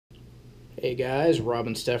Hey guys, Rob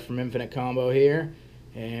and Stef from Infinite Combo here,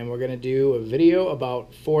 and we're gonna do a video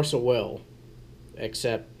about Force of Will,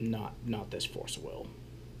 except not this Force of Will.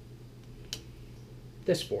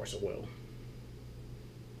 This Force of Will.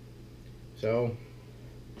 So,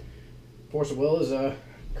 Force of Will is a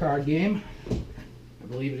card game. I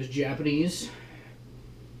believe it is Japanese,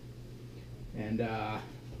 and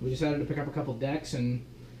we decided to pick up a couple decks and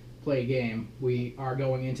play a game. We are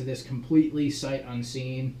going into this completely sight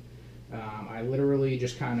unseen. I literally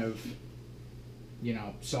just kind of,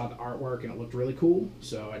 saw the artwork and it looked really cool,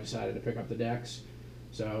 so I decided to pick up the decks.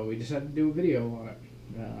 So we decided to do a video on it.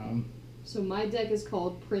 So my deck is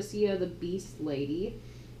called Priscia the Beast Lady.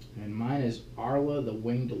 And mine is Arla the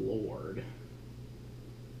Winged Lord.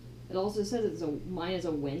 It also says mine is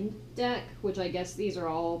a wind deck, which I guess these are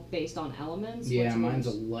all based on elements. Yeah, mine's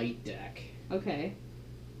a light deck. Okay.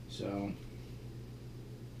 So,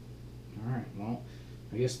 alright, well,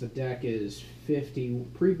 I guess the deck is 50,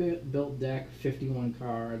 pre-built deck, 51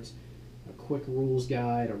 cards, a quick rules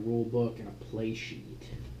guide, a rule book, and a play sheet.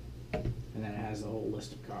 And then it has the whole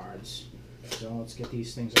list of cards. So let's get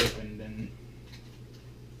these things opened and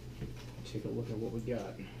take a look at what we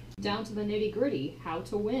got. Down to the nitty gritty, how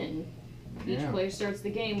to win. Each player starts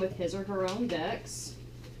the game with his or her own decks.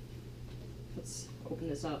 Let's open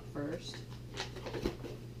this up first.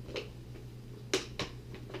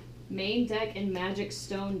 Main deck and Magic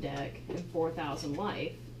Stone deck and 4,000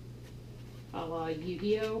 life. A la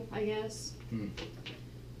Yu-Gi-Oh, I guess.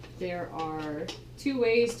 There are 2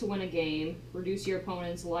 ways to win a game. Reduce your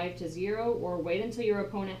opponent's life to 0, or wait until your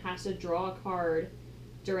opponent has to draw a card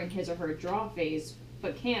during his or her draw phase,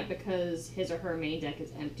 but can't because his or her main deck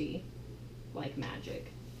is empty, like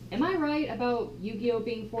Magic. Am I right about Yu-Gi-Oh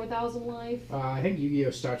being 4,000 life? I think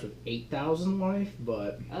Yu-Gi-Oh starts with 8,000 life,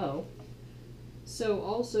 but... Oh. So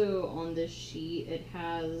also on this sheet, it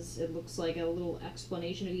looks like a little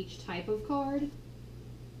explanation of each type of card.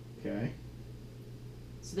 Okay.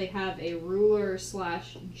 So they have a ruler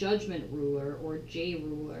 / judgment ruler, or J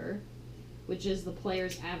ruler, which is the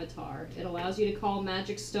player's avatar. It allows you to call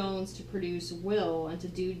magic stones to produce will and to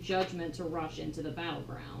do judgment to rush into the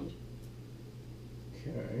battleground.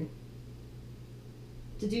 Okay.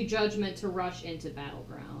 To do judgment to rush into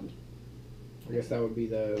battleground. I guess that would be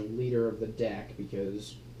the leader of the deck,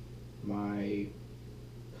 because my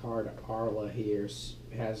card Arla here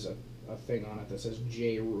has a thing on it that says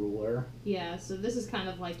J Ruler. Yeah, so this is kind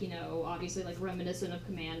of like, obviously like reminiscent of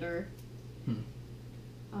Commander.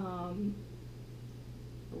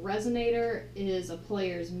 Resonator is a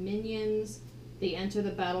player's minions. They enter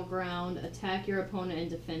the battleground, attack your opponent, and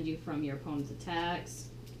defend you from your opponent's attacks.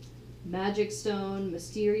 Magic Stone,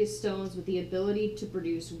 mysterious stones with the ability to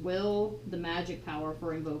produce will, the magic power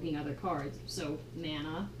for invoking other cards. So,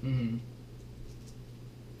 mana.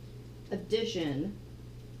 Addition,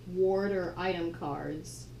 ward or item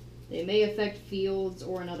cards. They may affect fields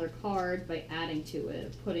or another card by adding to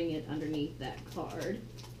it, putting it underneath that card.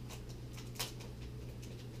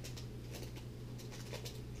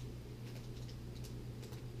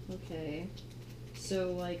 Okay.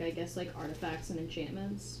 So, I guess, artifacts and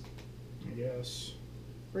enchantments. I guess.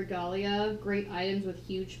 Regalia, great items with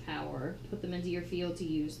huge power. Put them into your field to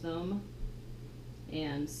use them.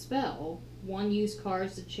 And Spell, 1 use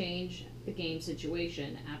cards to change the game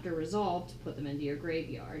situation. After resolve, to put them into your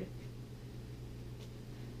graveyard.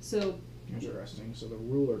 So... Interesting. So the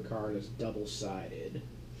ruler card is double-sided.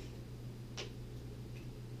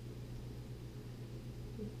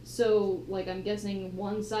 So, I'm guessing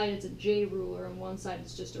one side it's a J ruler and one side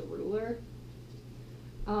it's just a ruler.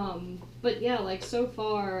 But yeah, so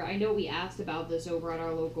far, I know we asked about this over at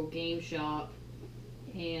our local game shop,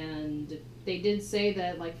 and they did say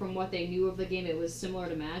that, from what they knew of the game, it was similar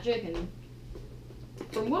to Magic, and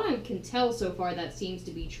from what I can tell so far, that seems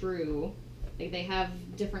to be true. They have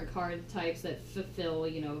different card types that fulfill,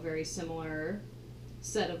 a very similar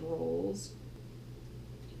set of roles.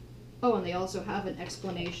 Oh, and they also have an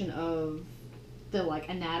explanation of the,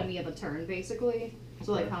 anatomy of a turn, basically.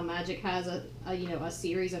 So, how Magic has a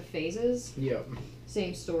series of phases. Yep.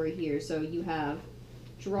 Same story here. So you have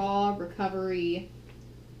draw, recovery,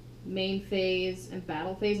 main phase, and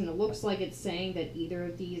battle phase, and it looks like it's saying that either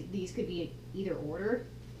of these could be in either order.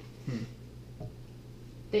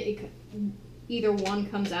 Either one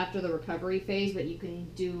comes after the recovery phase, but you can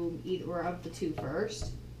do either of the 2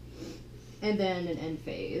 first. And then an end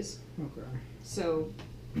phase. Okay. So...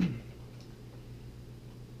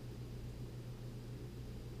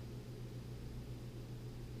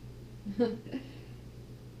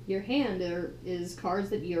 Your hand is cards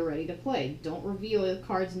that you're ready to play. Don't reveal the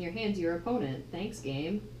cards in your hand to your opponent. Thanks,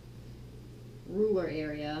 game. Ruler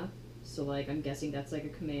area. So, like, I'm guessing that's like a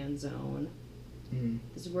command zone. Mm.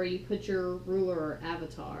 This is where you put your ruler or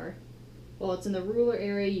avatar. While it's in the ruler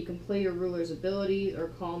area, you can play your ruler's abilities or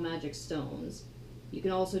call magic stones. You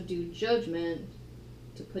can also do judgment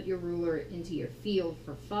to put your ruler into your field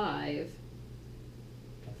for 5,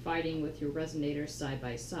 fighting with your resonators side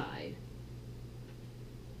by side.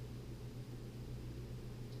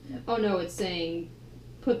 Oh no, it's saying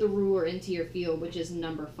put the ruler into your field, which is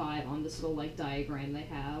number 5 on this little like diagram they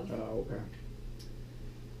have. Oh, okay.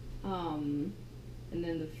 And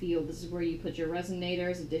then the field, this is where you put your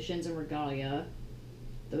resonators, additions, and regalia.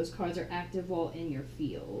 Those cards are active while in your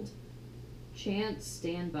field. Chant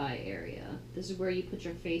standby area. This is where you put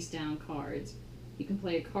your face down cards. You can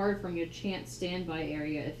play a card from your chant standby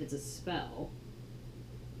area if it's a spell.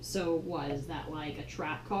 So what, is that like a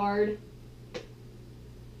trap card?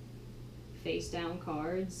 Face down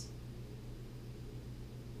cards?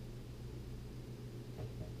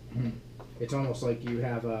 It's almost like you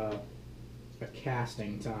have a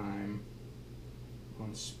casting time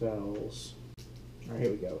on spells. Alright,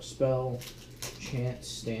 here we go. Spell, chant,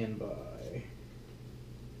 standby.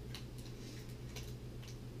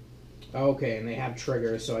 Okay, and they have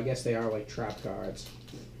triggers, so I guess they are like trap cards.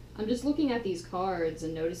 I'm just looking at these cards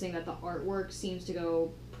and noticing that the artwork seems to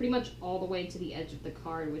go pretty much all the way to the edge of the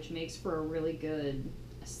card, which makes for a really good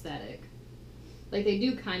aesthetic. Like, they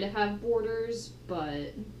do kind of have borders,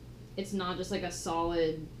 but it's not just like a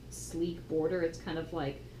solid, sleek border. It's kind of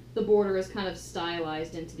like the border is kind of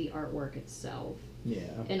stylized into the artwork itself. Yeah.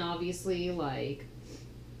 And obviously, like,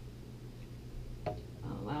 I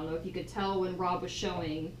don't know if you could tell when Rob was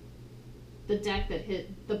showing the deck that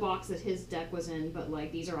the box that his deck was in, but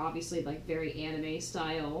like these are obviously like very anime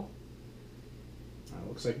style.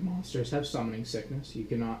 Looks like monsters have summoning sickness. You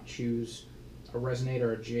cannot choose a resonator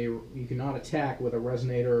or a J. You cannot attack with a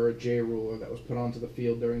resonator or a J ruler that was put onto the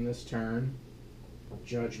field during this turn.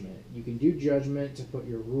 Judgment. You can do judgment to put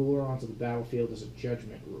your ruler onto the battlefield as a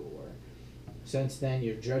judgment ruler. Since then,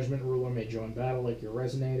 your judgment ruler may join battle like your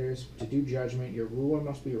resonators. To do judgment, your ruler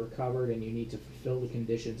must be recovered and you need to fulfill the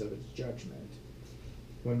conditions of its judgment.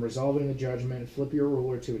 When resolving the judgment, flip your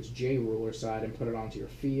ruler to its J ruler side and put it onto your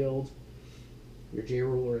field. Your J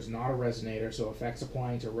ruler is not a resonator, so effects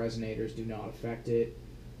applying to resonators do not affect it.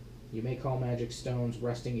 You may call magic stones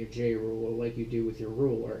resting your J ruler like you do with your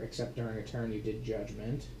ruler, except during a turn you did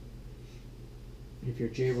judgment. If your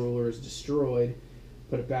J ruler is destroyed,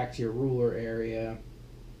 put it back to your ruler area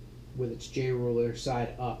with its J ruler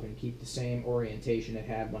side up and keep the same orientation it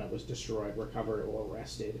had when it was destroyed, recovered, or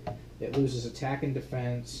rested. It loses attack and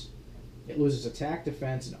defense. It loses attack,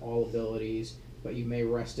 defense, and all abilities, but you may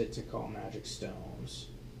rest it to call magic stones.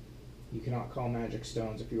 You cannot call magic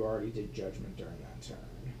stones if you already did judgment during that turn.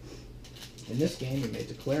 In this game, you may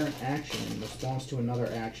declare an action in response to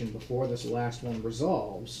another action before this last one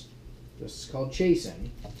resolves. This is called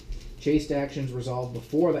chasing. Chased actions resolve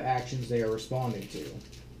before the actions they are responding to.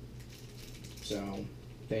 So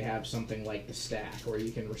they have something like the stack where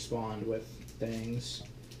you can respond with things.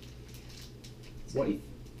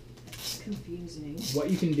 It's confusing. What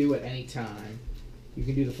you can do at any time. You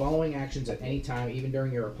can do the following actions at any time, even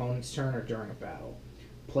during your opponent's turn or during a battle.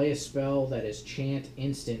 Play a spell that is chant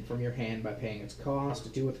instant from your hand by paying its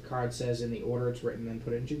cost. Do what the card says in the order it's written, then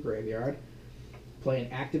put it into your graveyard. Play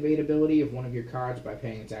an activate ability of one of your cards by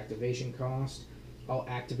paying its activation cost. All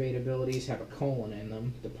activate abilities have a colon in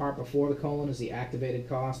them. The part before the colon is the activated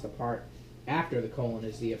cost. The part after the colon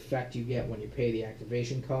is the effect you get when you pay the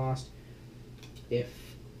activation cost. If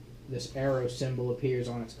this arrow symbol appears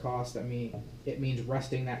on its cost, it means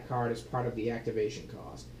resting that card as part of the activation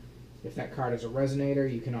cost. If that card is a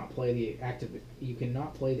resonator, you cannot play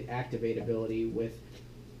the activate ability with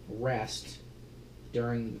rest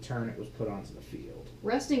during the turn it was put onto the field.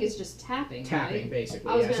 Resting is just tapping, Tapping, right? basically.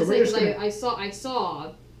 I was yeah. gonna So say, we're just because I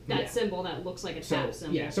saw that Yeah. symbol that looks like a tap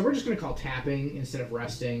symbol. Yeah, so we're just going to call tapping instead of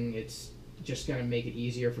resting. It's just going to make it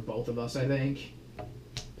easier for both of us, I think.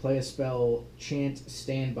 Play a spell, chant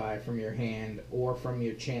standby from your hand or from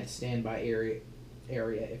your chant standby area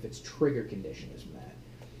if its trigger condition is met.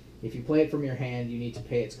 If you play it from your hand, you need to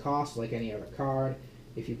pay its cost like any other card.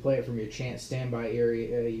 If you play it from your chant standby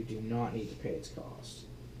area, you do not need to pay its cost.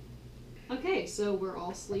 Okay, so we're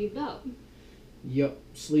all sleeved up. Yep,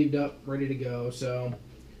 sleeved up, ready to go. So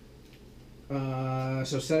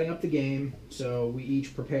setting up the game. So we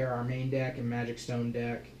each prepare our main deck and Magic Stone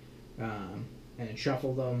deck, and then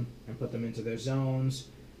shuffle them and put them into their zones.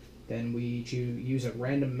 Then we use a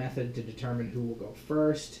random method to determine who will go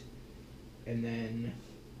first, and then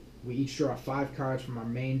we each draw 5 cards from our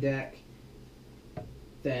main deck.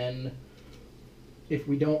 Then, if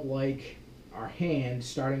we don't like our hand,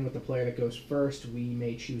 starting with the player that goes first, we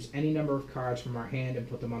may choose any number of cards from our hand and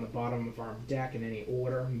put them on the bottom of our deck in any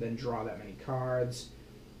order, and then draw that many cards.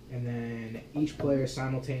 And then each player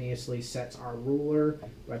simultaneously sets our ruler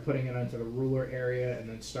by putting it onto the ruler area, and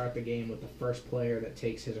then start the game with the first player that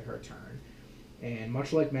takes his or her turn. And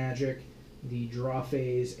much like Magic, the draw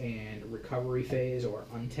phase and recovery phase, or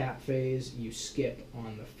untap phase, you skip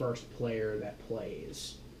on the first player that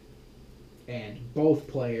plays. And both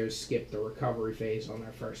players skip the recovery phase on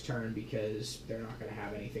their first turn because they're not going to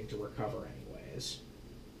have anything to recover anyways.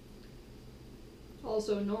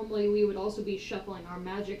 Also, normally we would also be shuffling our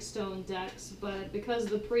Magic Stone decks, but because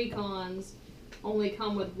the precons only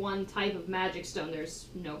come with one type of Magic Stone, there's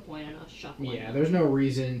no point in us shuffling. Yeah, there's no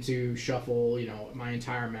reason to shuffle, my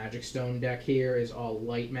entire Magic Stone deck here is all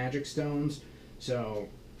light Magic Stones, so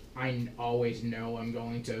I always know I'm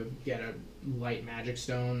going to get a light Magic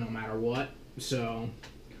Stone no matter what, so...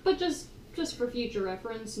 But just for future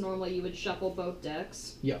reference, normally you would shuffle both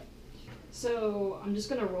decks. Yep. So, I'm just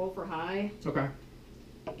going to roll for high. Okay.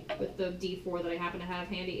 With the D4 that I happen to have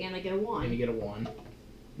handy, and I get a 1. And you get a 1.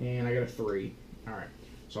 And I get a 3. Alright,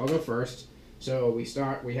 so I'll go first. So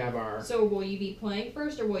we have our... So will you be playing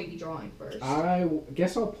first, or will you be drawing first? I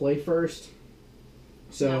guess I'll play first.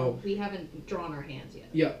 So no, we haven't drawn our hands yet.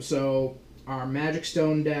 Yep, so our Magic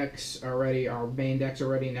Stone decks are ready, our main decks are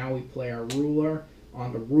ready. Now we play our ruler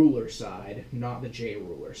on the ruler side, not the J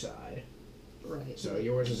ruler side. Right. So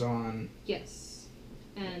yours is on... Yes.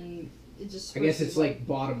 And it just... I guess it's like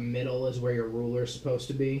bottom middle is where your ruler is supposed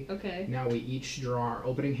to be. Okay. Now we each draw our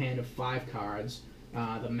opening hand of 5 cards.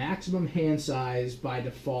 The maximum hand size by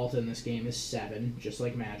default in this game is 7, just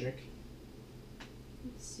like Magic.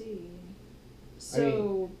 Let's see.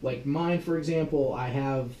 So... like mine, for example, I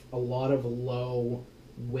have a lot of low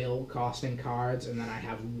will costing cards, and then I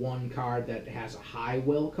have one card that has a high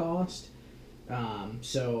will cost.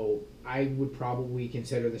 So I would probably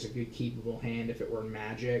consider this a good keepable hand if it were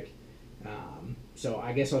Magic. So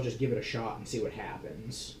I guess I'll just give it a shot and see what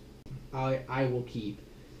happens. I will keep.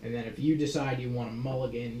 And then if you decide you want to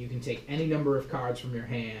mulligan, you can take any number of cards from your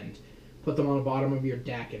hand, put them on the bottom of your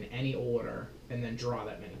deck in any order, and then draw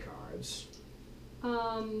that many cards.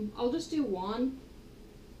 I'll just do 1.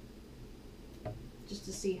 Just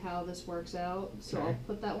to see how this works out. So Okay. I'll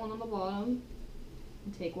put that one on the bottom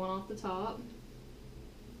and take one off the top.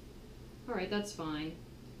 Alright, that's fine.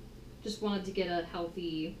 Just wanted to get a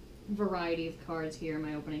healthy variety of cards here in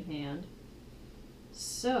my opening hand.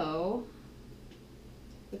 So,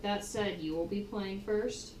 with that said, you will be playing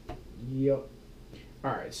first. Yep.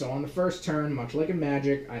 Alright, so on the first turn, much like in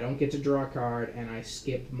Magic, I don't get to draw a card, and I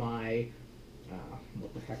skip my...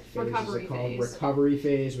 what the heck phase is it called? Recovery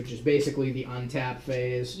phase, which is basically the untap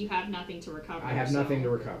phase. You have nothing to recover. I have nothing to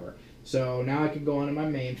recover. So now I could go on to my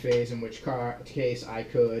main phase, in which case I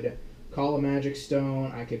could call a Magic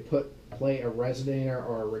Stone, I could play a Resonator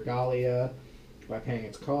or a Regalia by paying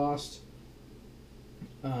its cost.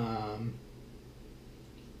 I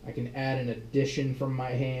can add an addition from my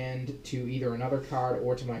hand to either another card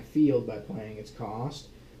or to my field by playing its cost.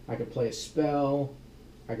 I could play a spell.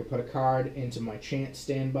 I could put a card into my chance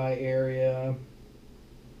standby area.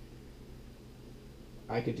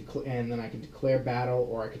 And then I could declare battle,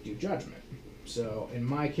 or I could do judgment. So in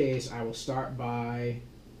my case, I will start by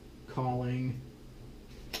calling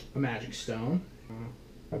a Magic Stone.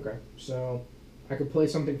 Okay, so I could play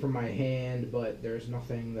something from my hand, but there's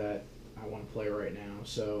nothing that I want to play right now.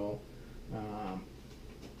 So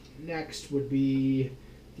next would be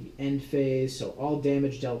the end phase. So all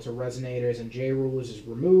damage dealt to Resonators and J rulers is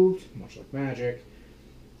removed, much like Magic.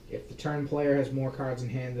 If the turn player has more cards in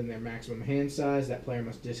hand than their maximum hand size, that player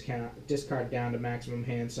must discard down to maximum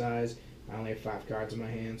hand size. I only have 5 cards in my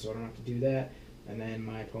hand, so I don't have to do that. And then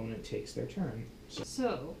my opponent takes their turn.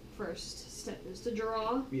 So first step is to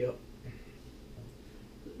draw. Yep.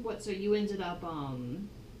 What, so you ended up calling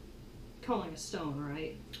a stone,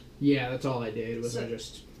 right? Yeah, that's all I did, was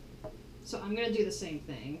So I'm going to do the same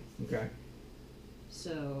thing. Okay.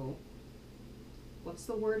 So, what's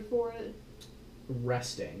the word for it?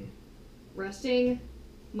 Resting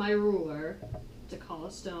my ruler to call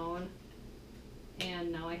a stone,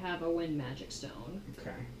 and now I have a wind magic stone.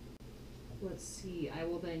 Okay. Let's see, I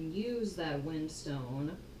will then use that wind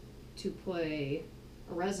stone to play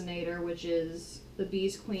a Resonator, which is the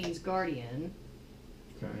Beast Queen's Guardian.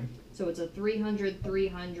 Okay. So it's a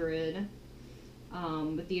 300/300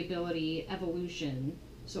 with the ability Evolution.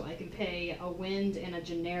 So I can pay a wind and a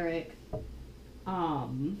generic,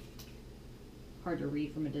 hard to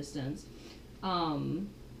read from a distance.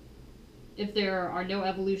 If there are no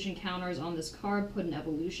evolution counters on this card, put an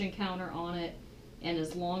evolution counter on it, and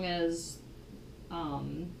as long as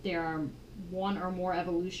there are one or more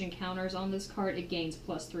evolution counters on this card, it gains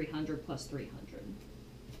plus 300, plus 300.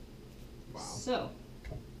 Wow. So.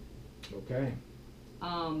 Okay.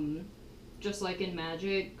 Just like in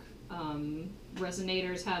Magic,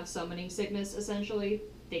 Resonators have summoning sickness, essentially.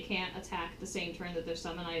 They can't attack the same turn that they're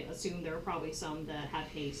summoned. I assume there are probably some that have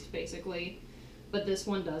haste, basically. But this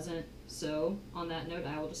one doesn't. So, on that note,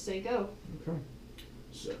 I will just say go. Okay.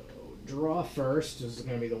 So, draw first. This is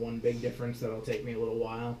going to be the one big difference that'll take me a little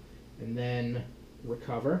while. And then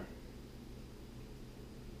recover.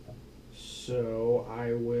 So,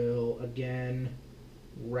 I will, again,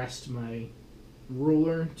 rest my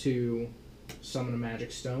ruler to summon a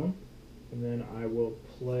magic stone. And then I will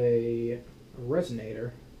play a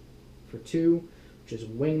Resonator for 2, which is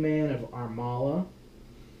Wingman of Armala.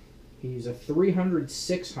 He's a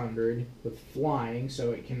 300/600 with flying,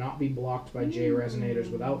 so it cannot be blocked by J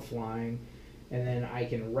Resonators without flying. And then I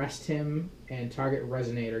can rest him, and target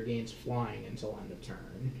Resonator gains flying until end of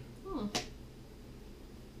turn. Huh.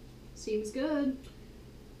 Seems good.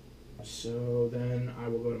 So then I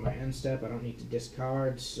will go to my end step. I don't need to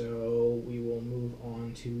discard, so we will move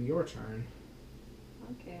on to your turn.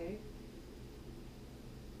 Okay.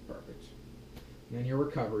 Perfect. And then your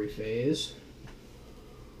recovery phase.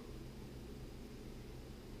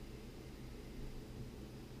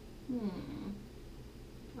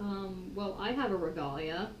 Well, I have a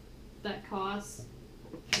Regalia that costs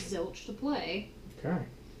zilch to play. Okay.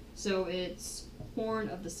 So it's Horn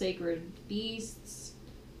of the Sacred Beasts.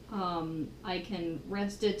 I can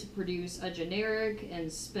rest it to produce a generic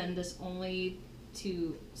and spend this will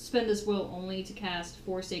only to cast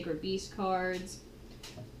 4 Sacred Beast cards.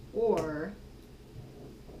 Or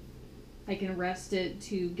I can rest it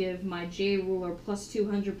to give my J Ruler plus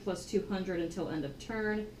 200 until end of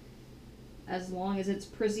turn. As long as it's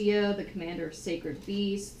Prisia, the commander of Sacred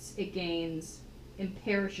Beasts, it gains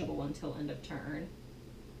imperishable until end of turn.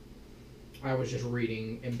 I was just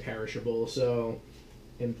reading imperishable, so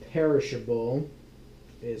imperishable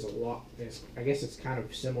is I guess it's kind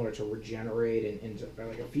of similar to regenerate and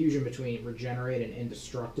like a fusion between regenerate and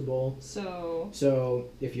indestructible. So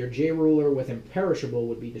if your J ruler with imperishable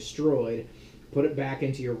would be destroyed, put it back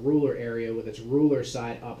into your ruler area with its ruler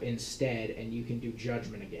side up instead, and you can do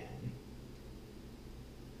judgment again.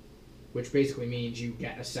 Which basically means you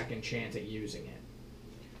get a second chance at using it.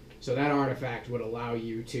 So that artifact would allow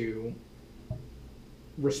you to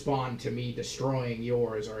respond to me destroying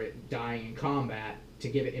yours or it dying in combat to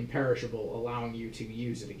give it imperishable, allowing you to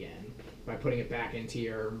use it again by putting it back into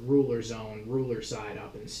your ruler zone, ruler side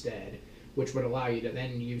up instead, which would allow you to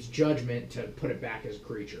then use judgment to put it back as a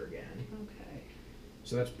creature again. Okay.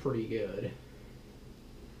 So that's pretty good.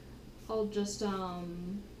 I'll just,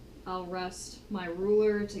 I'll rest my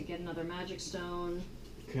ruler to get another magic stone.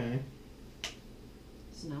 Okay.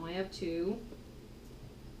 So now I have 2.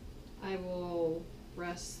 I will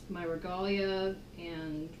rest my Regalia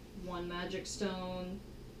and 1 magic stone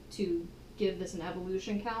to give this an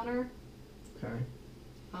evolution counter. Okay.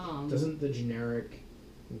 Doesn't the generic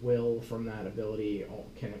will from that ability,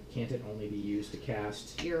 can't it only be used to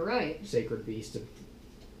cast You're right. Sacred Beast?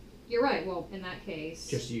 You're right. Well, in that case...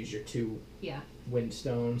 Just use your 2 Yeah. wind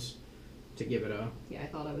stones to give it a Yeah, I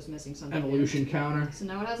thought I was missing something. evolution counter. So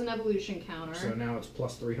now it has an evolution counter. So now it's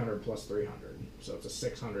plus 300, plus 300. So it's a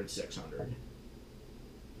 600, 600.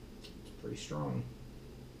 It's pretty strong.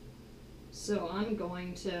 So I'm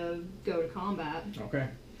going to go to combat. Okay.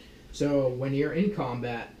 So when you're in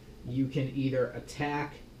combat, you can either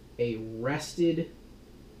attack a rested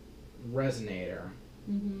Resonator,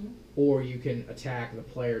 or you can attack the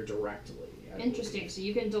player directly. Interesting. So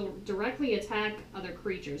you can directly attack other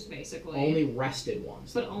creatures, basically. Only rested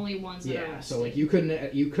ones. But only ones that are rested. So like you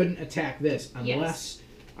couldn't attack this unless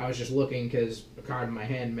I was just looking because a card in my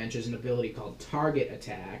hand mentions an ability called Target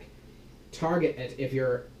Attack. If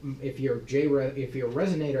your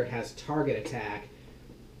Resonator has Target Attack,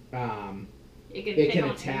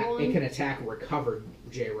 it can attack recovered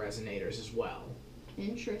J Resonators as well.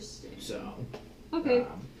 Interesting. So. Okay.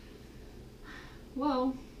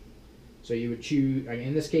 Well. So you would choose. I mean,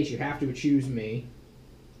 in this case, you have to choose me.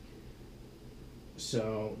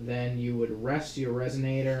 So then you would rest your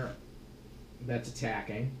Resonator that's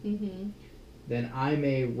attacking. Then I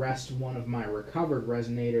may rest one of my recovered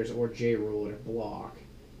Resonators or J Ruler to block.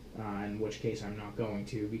 In which case I'm not going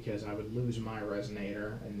to because I would lose my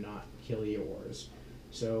Resonator and not kill yours.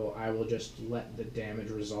 So I will just let the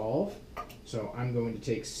damage resolve. So I'm going to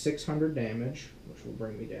take 600 damage, which will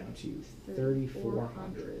bring me down to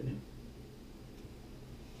 3,400.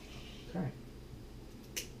 Okay.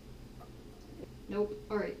 Nope.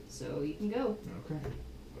 Alright, so you can go. Okay.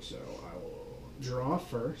 So I will draw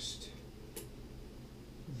first,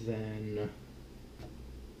 then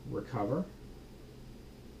recover,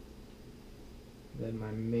 then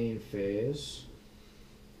my main phase.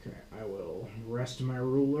 Okay, I will rest my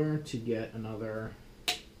ruler to get another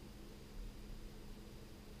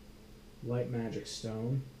light magic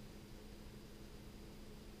stone.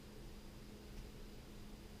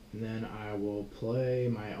 And then I will play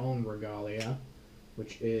my own regalia,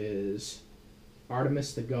 which is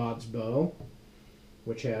Artemis the God's Bow,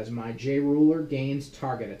 which has my J ruler gains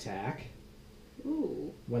target attack.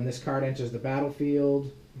 Ooh. When this card enters the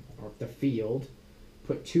battlefield, or the field,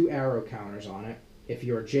 put 2 arrow counters on it. If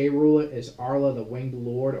your J ruler is Arla the Winged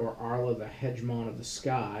Lord or Arla the Hegemon of the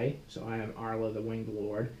Sky, so I am Arla the Winged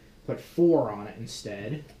Lord, put 4 on it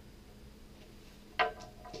instead.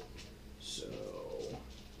 So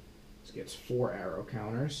this gets 4 arrow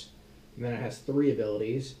counters. And then it has 3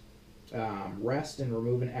 abilities. Rest and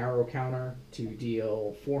remove an arrow counter to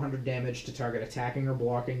deal 400 damage to target attacking or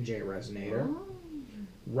blocking J Resonator. Oh.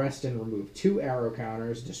 Rest and remove 2 arrow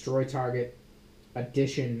counters. Destroy target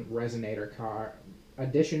addition resonator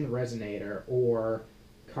or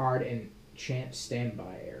card in chant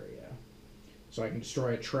standby area. So I can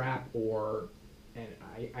destroy a trap and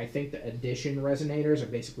I think the addition resonators are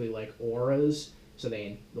basically like auras, so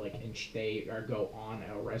they go on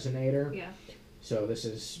a resonator. Yeah. So this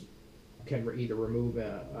is can either remove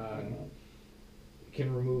an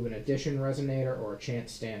addition resonator or a chant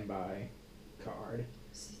standby card.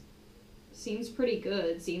 Seems pretty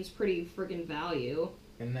good. Seems pretty friggin' value.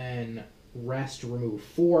 And then rest, remove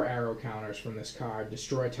 4 arrow counters from this card.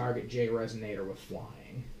 Destroy target J Resonator with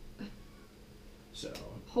flying. So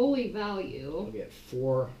Holy value. we'll get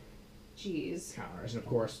 4 Jeez. counters. And of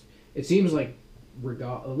course, it seems like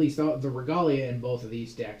at least the regalia in both of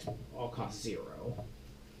these decks all cost 0.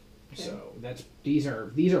 Okay. So these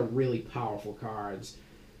are really powerful cards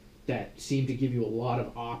that seem to give you a lot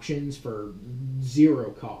of options for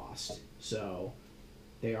 0 cost. So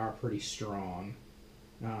they are pretty strong.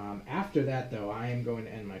 After that, though, I am going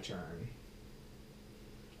to end my turn.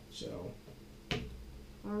 So.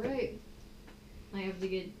 All right. I have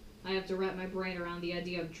to wrap my brain around the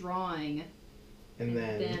idea of drawing And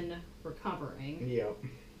then recovering. Yep.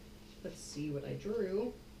 Let's see what I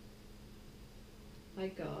drew. I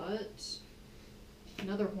got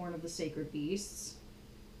another Horn of the Sacred Beasts.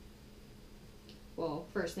 Well,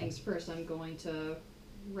 first things first, I'm going to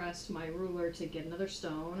rest my ruler to get another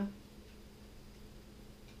stone.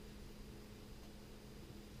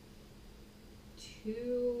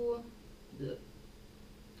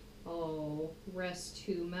 I'll rest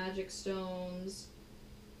 2 magic stones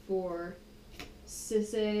for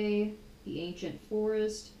Sisay, the Ancient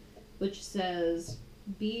Forest, which says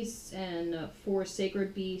beasts and 4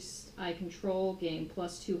 sacred beasts I control gain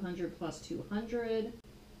plus 200 plus 200.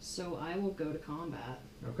 So I will go to combat.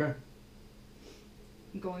 Okay.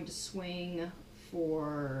 I'm going to swing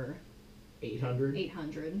for 800.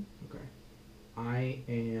 800. Okay. I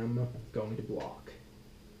am going to block.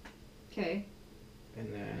 Okay.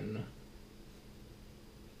 And then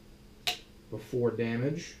before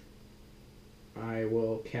damage, I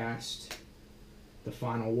will cast the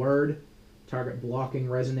final word. Target blocking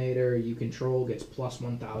resonator you control gets plus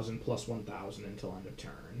 1,000 until end of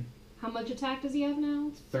turn. How much attack does he have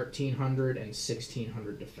now? 1,300 and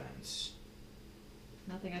 1,600 defense.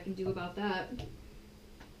 Nothing I can do about that.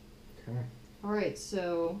 Okay. Alright,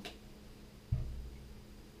 so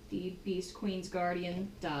the Beast Queen's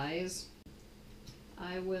Guardian dies.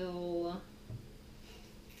 I will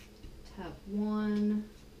tap 1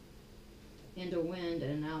 and a wind,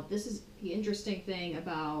 and now this is the interesting thing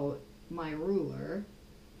about my ruler.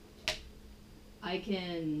 I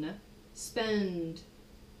can spend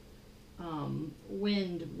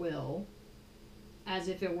wind will as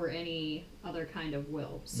if it were any other kind of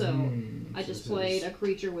will. So I just played a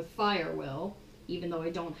creature with fire will, even though I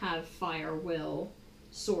don't have fire will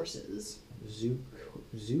sources.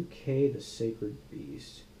 Zuke the Sacred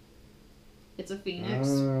Beast. It's a phoenix.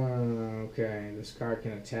 Okay. This card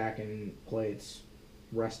can attack and play its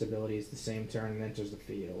rest abilities the same turn and enters the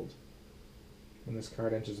field. When this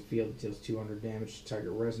card enters the field, it deals 200 damage to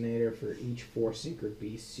target resonator for each 4 sacred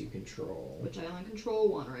beasts you control. Which I only control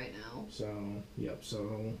 1 right now. So, yep,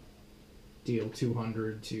 so deal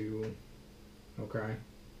 200 to... Okay.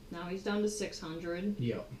 Now he's down to 600.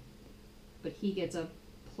 Yep. But he gets a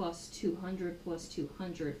plus 200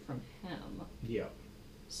 from him. Yep.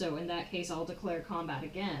 So in that case, I'll declare combat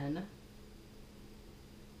again.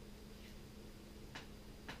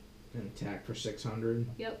 And attack for 600.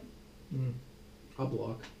 Yep. I'll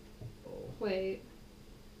block. Wait.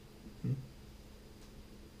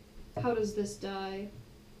 How does this die?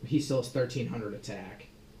 He still has 1,300 attack.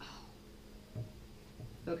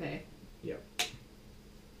 Okay. Yep.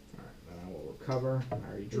 Alright, then I will recover. I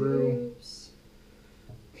already drew. Oops.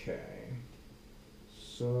 Okay.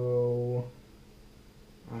 So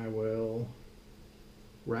I will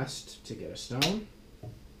rest to get a stone.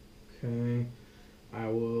 Okay. I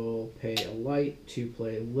will pay a light to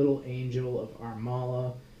play Little Angel of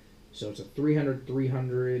Armala. So it's a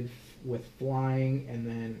 300/300 with flying, and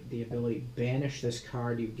then the ability banish this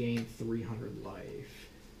card, you gain 300 life.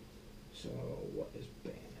 So what is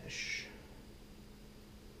banish?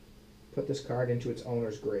 Put this card into its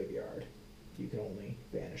owner's graveyard. You can only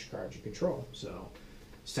banish cards you control. So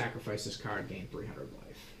sacrifice this card, gain 300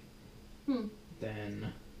 life.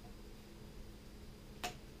 Then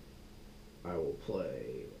I will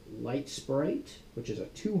play Light Sprite, which is a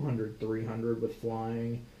 200/300 with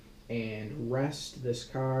flying, and rest this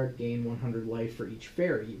card, gain 100 life for each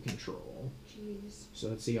fairy you control. Jeez. So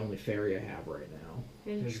that's the only fairy I have right now.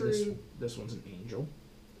 And This one's an angel.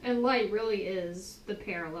 And light really is the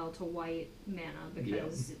parallel to white mana,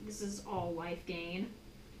 because this is all life gain.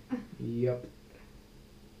 Yep.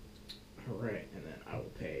 Alright, and then I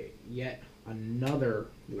will pay yet another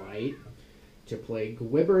light to play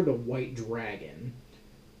Gwibber the White Dragon,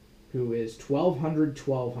 who is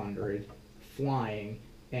 1,200/1,200 flying,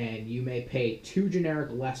 and you may pay 2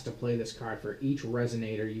 generic less to play this card for each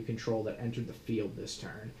resonator you control that entered the field this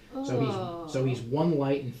turn. Oh. So he's 1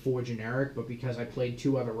 light and 4 generic, but because I played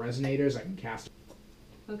 2 other resonators, I can cast.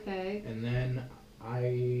 Okay. And then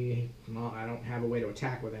I don't have a way to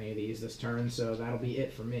attack with any of these this turn, so that'll be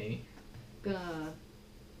it for me. Gonna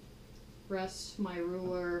rest my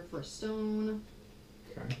ruler for stone.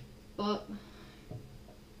 Okay. But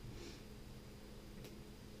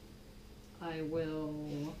I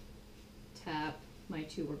will tap my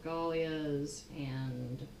 2 Regalias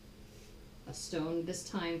and a stone, this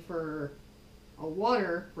time for a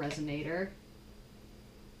water resonator,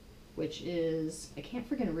 which is, I can't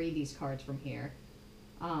freaking read these cards from here.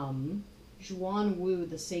 Zhuan Wu,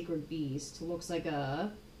 the Sacred Beast, looks like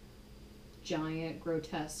a giant,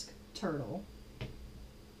 grotesque turtle.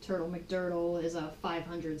 Turtle McDurtle is a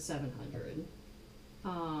 500/700.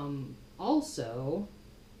 Also,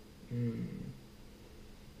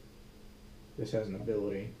 this has an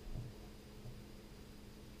ability.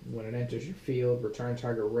 When it enters your field, return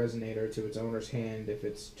target resonator to its owner's hand if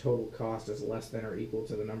its total cost is less than or equal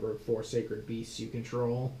to the number of 4 sacred beasts you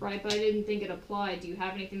control. right, but I didn't think it applied. Do you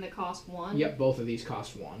have anything that costs 1? Yep, both of these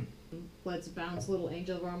cost 1. Let's bounce Little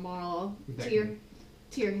Angel of Armala That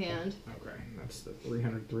to your hand. Okay, that's the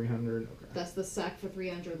 300/300. Okay. That's the sack for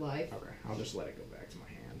 300 life. Okay, I'll just let it go back to my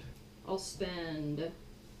hand. I'll spend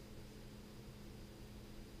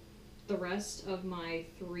the rest of my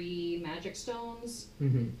 3 magic stones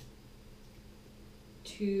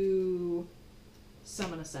to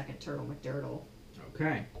summon a second Turtle McDurtle.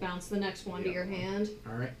 Okay. Bounce the next one to your hand.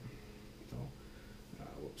 Alright. So,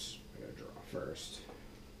 whoops. I gotta draw first.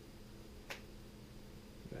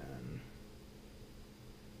 Then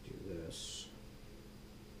do this.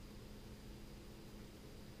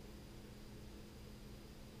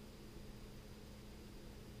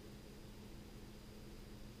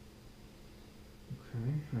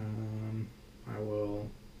 Okay. I will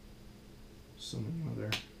summon another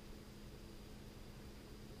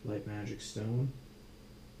light magic stone.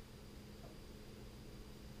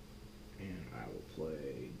 And I will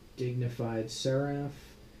play Dignified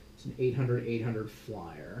Seraph. It's an 800/800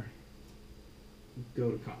 flyer.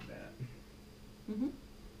 Go to combat. And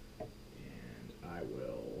I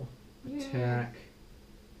will attack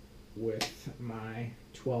with my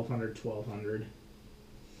 1,200/1,200.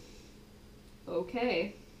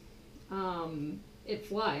 Okay. It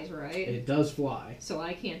flies, right? It does fly. So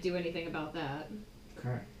I can't do anything about that.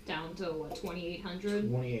 Okay. Down to what, 2,800?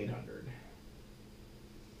 2,800.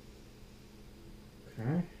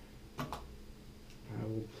 Okay. I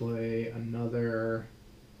will play another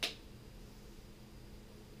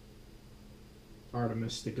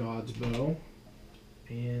Artemis the God's Bow,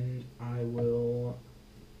 and I will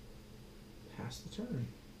pass the turn.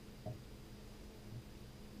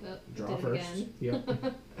 Draw did it first. again.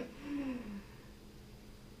 Yep.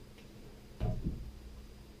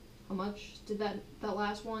 How much did that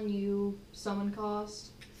last one you summon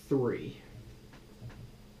cost? 3.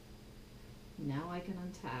 Now I can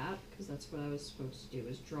untap, because that's what I was supposed to do,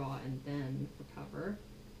 is draw and then recover.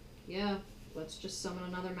 Yeah, let's just summon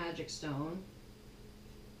another magic stone.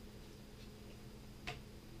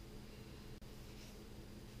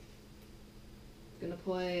 Gonna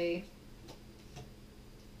play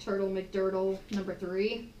Turtle McDurtle number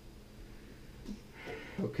 3.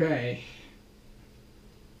 Okay.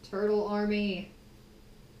 Turtle Army.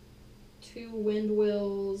 2 Wind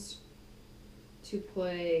Wills to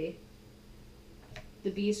play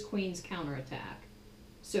the Beast Queen's counterattack.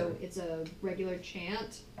 So it's a regular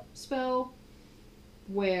chant spell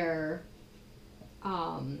where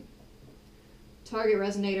target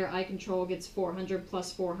resonator I control gets 400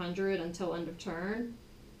 plus 400 until end of turn,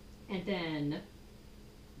 and then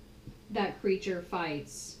that creature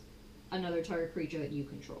fights another target creature that you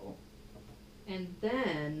control. And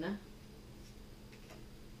then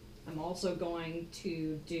I'm also going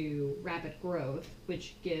to do Rapid Growth,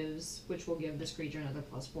 which will give this creature another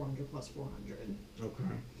plus 400 plus 400. Okay.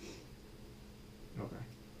 Okay.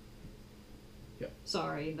 Yep.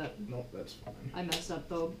 Sorry, Nope, that's fine. I messed up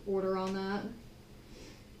the order on that.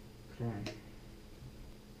 Okay.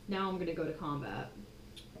 Now I'm gonna go to combat.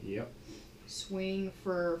 Yep. Swing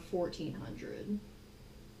for 1400.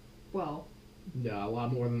 Well, Yeah, a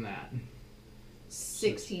lot more than that.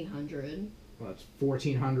 1600. Well, that's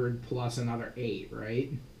 1400 plus another 8,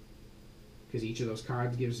 right? Because each of those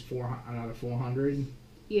cards gives another 400.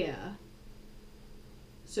 Yeah.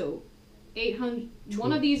 So 800.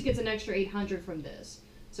 One of these gets an extra 800 from this.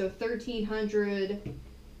 So 1300,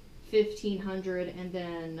 1500, and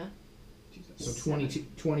then. So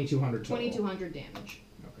 2200 total. 2200 damage.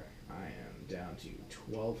 Okay, I am down to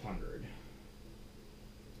 1200.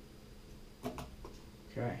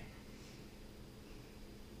 Okay.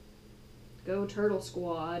 Go Turtle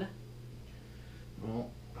Squad. Well,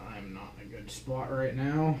 I'm not in a good spot right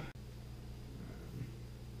now.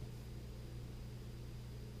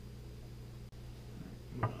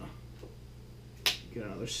 I'm gonna get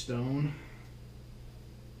another stone.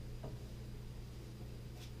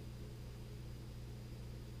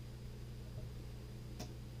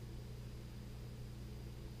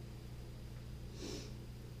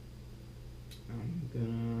 I'm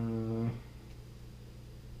gonna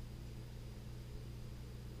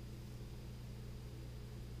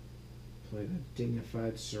play the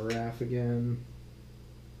Dignified Seraph again.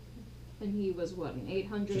 And he was what, an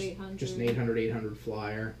 800, 800? Just an 800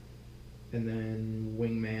 flyer. And then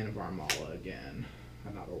Wingman of Armala again.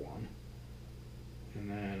 Another one. And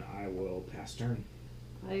then I will pass turn.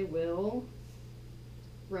 I will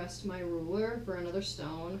rest my ruler for another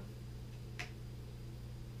stone.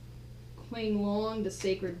 Cling Long, the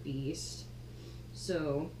Sacred Beast.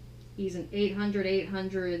 So he's an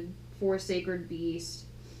 800 for Sacred Beast.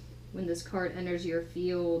 When this card enters your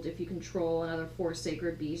field, if you control another 4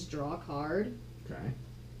 Sacred Beasts, draw a card. Okay.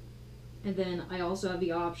 And then I also have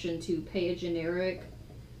the option to pay a generic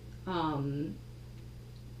in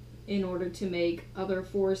order to make other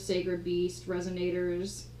 4 Sacred Beast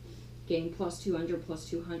resonators gain plus 200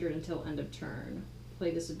 until end of turn.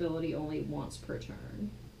 Play this ability only once per turn.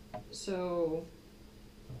 So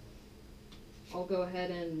I'll go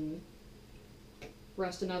ahead and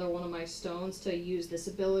rest another one of my stones to use this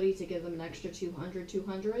ability to give them an extra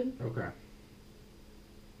 200. Okay.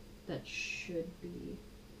 That should be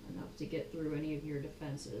enough to get through any of your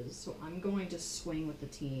defenses. So I'm going to swing with the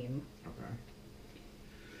team. Okay.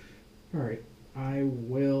 Alright. I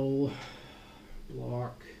will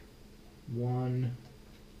block 1,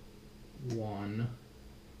 1,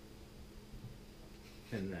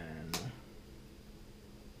 and then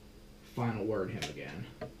final word him again.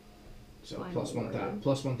 So Final plus 1,000,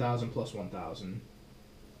 plus 1,000, plus 1,000.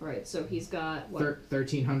 Alright, so he's got what?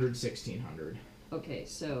 1,300, 1,600. Okay,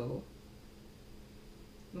 so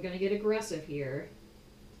I'm gonna get aggressive here.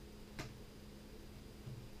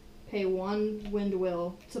 Pay 1 Wind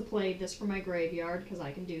Will to play this from my graveyard, because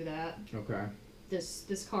I can do that. Okay.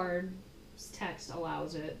 This card's text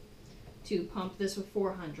allows it to pump this with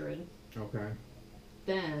 400. Okay.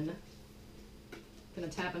 Then gonna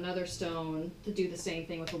tap another stone to do the same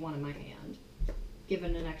thing with the one in my hand,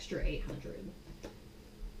 given an extra 800.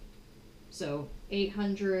 So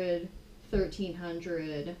 800,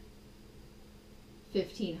 1,300,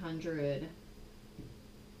 1,500,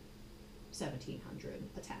 1,700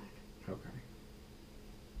 attack. Okay.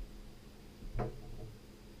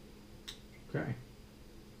 Okay.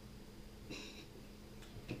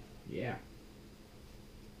 Yeah.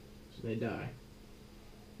 So they die.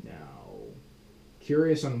 Now,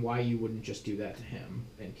 curious on why you wouldn't just do that to him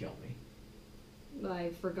and kill me.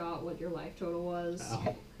 I forgot what your life total was,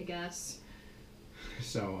 Oh. I guess.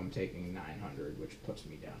 So I'm taking 900, which puts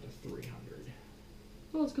me down to 300.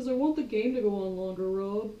 Oh, it's because I want the game to go on longer,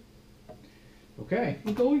 Rob. Okay.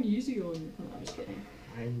 I'm going easy on you. No, I'm just kidding.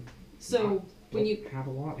 So when you have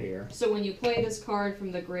a lot here. So when you play this card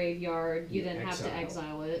from the graveyard, you Yeah, then have to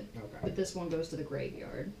exile it. Okay. But this one goes to the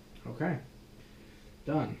graveyard. Okay.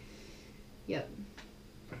 Done. Yep.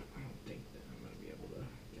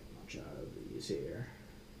 these here.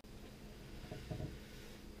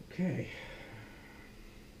 Okay.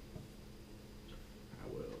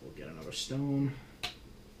 I will get another stone.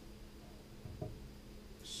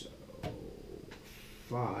 So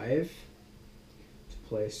 5 to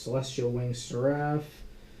play Celestial Wing Seraph.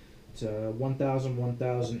 It's a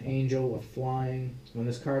 1,000 angel with flying. When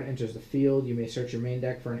this card enters the field, you may search your main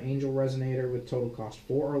deck for an angel resonator with total cost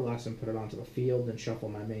 4 or less and put it onto the field, then shuffle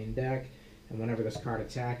my main deck. And whenever this card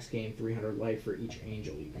attacks, gain 300 life for each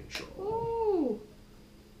angel you control. Ooh.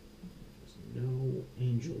 There's no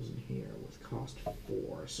angels in here with cost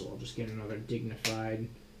 4, so I'll just get another Dignified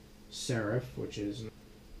Seraph, which is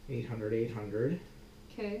 800.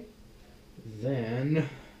 Okay. Then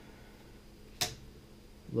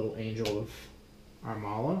Little Angel of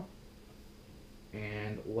Armala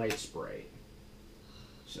and Light Sprite.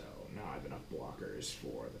 So now I have enough blockers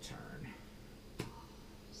for the turn. I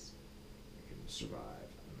can survive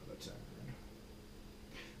another turn.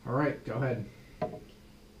 Alright, go ahead.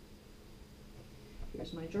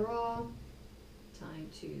 Here's my draw. Time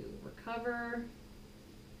to recover.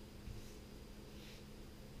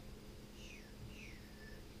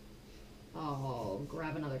 I'll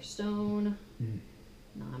grab another stone.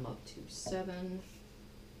 Now I'm up to 7.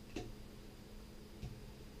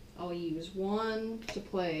 I'll use 1 to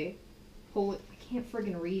play Holy... I can't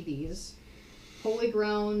friggin' read these. Holy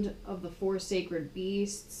Ground of the 4 Sacred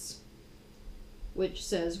Beasts, which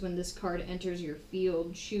says when this card enters your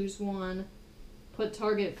field, choose 1. Put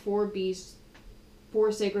target 4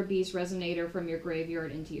 Sacred Beast Resonator from your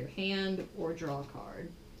graveyard into your hand, or draw a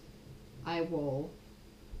card. I will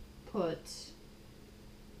put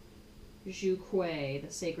Zhu Kuei,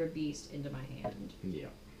 the Sacred Beast, into my hand. Yeah.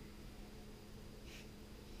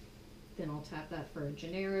 Then I'll tap that for a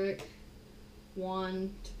generic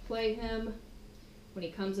 1 to play him. When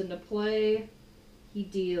he comes into play, he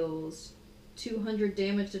deals 200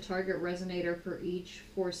 damage to target resonator for each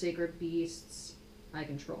 4 Sacred Beasts I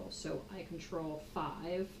control. So I control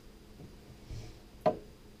 5. So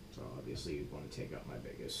obviously you'd want to take out my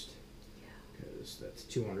biggest. Because that's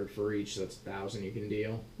 200 for each, so that's 1,000 you can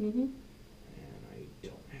deal. Mm-hmm. And I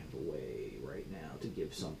don't have a way right now to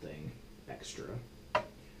give something extra.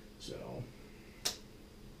 So.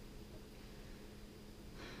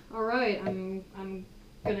 Alright, I'm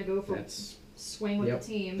gonna go for swing with the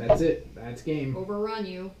team. That's it. That's game. Overrun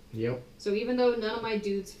you. Yep. So even though none of my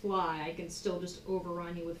dudes fly, I can still just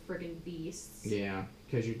overrun you with friggin' beasts. Yeah,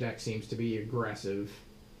 because your deck seems to be aggressive.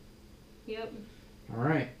 Yep.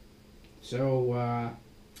 Alright. So,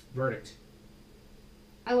 verdict.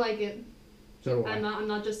 I like it. So do I. I'm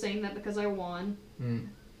not just saying that because I won.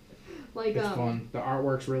 Like, it's fun. The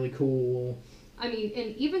artwork's really cool. I mean,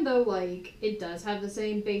 and even though, like, it does have the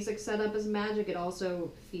same basic setup as Magic, it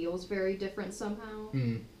also feels very different somehow.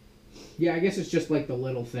 Yeah, I guess it's just, like, the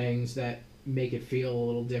little things that make it feel a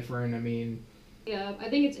little different. I mean... Yeah, I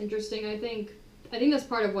think it's interesting. I think that's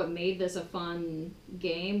part of what made this a fun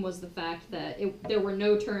game was the fact that there were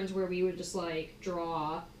no turns where we would just, like,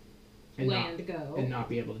 draw, land, go. And not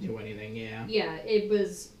be able to do anything, yeah. Yeah, it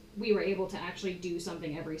was... We were able to actually do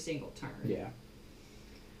something every single turn. Yeah.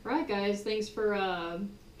 Alright, guys. Thanks for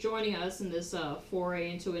joining us in this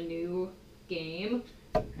foray into a new game.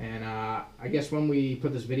 And I guess when we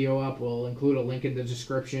put this video up, we'll include a link in the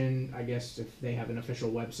description. I guess if they have an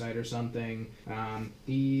official website or something.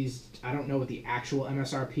 These, I don't know what the actual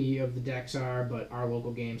MSRP of the decks are, but our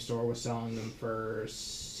local game store was selling them for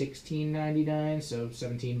 $16.99, so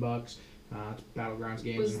 $17. It's Battlegrounds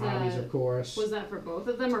Games and Hobbies, of course. Was that for both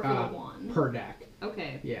of them or for the one? Per deck.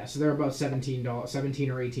 Okay. Yeah, so they're about $17 or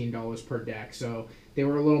 $18 per deck. So they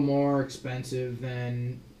were a little more expensive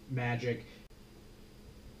than Magic.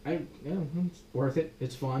 It's worth it.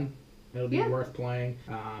 It's fun. It'll be worth playing.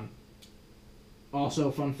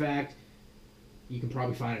 Also, fun fact, you can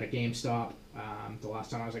probably find it at GameStop. The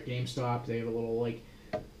last time I was at GameStop, they have a little like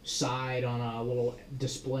side on a little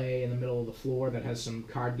display in the middle of the floor that has some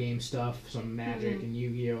card game stuff, some Magic and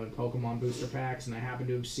Yu-Gi-Oh! And Pokemon booster packs, and I happen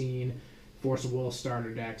to have seen Force of Will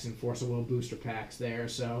starter decks and Force of Will booster packs there.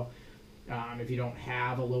 So if you don't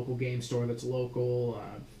have a local game store that's local,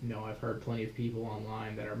 I've heard plenty of people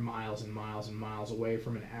online that are miles and miles and miles away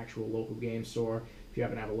from an actual local game store. If you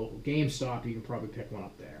happen to have a local GameStop, you can probably pick one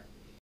up there.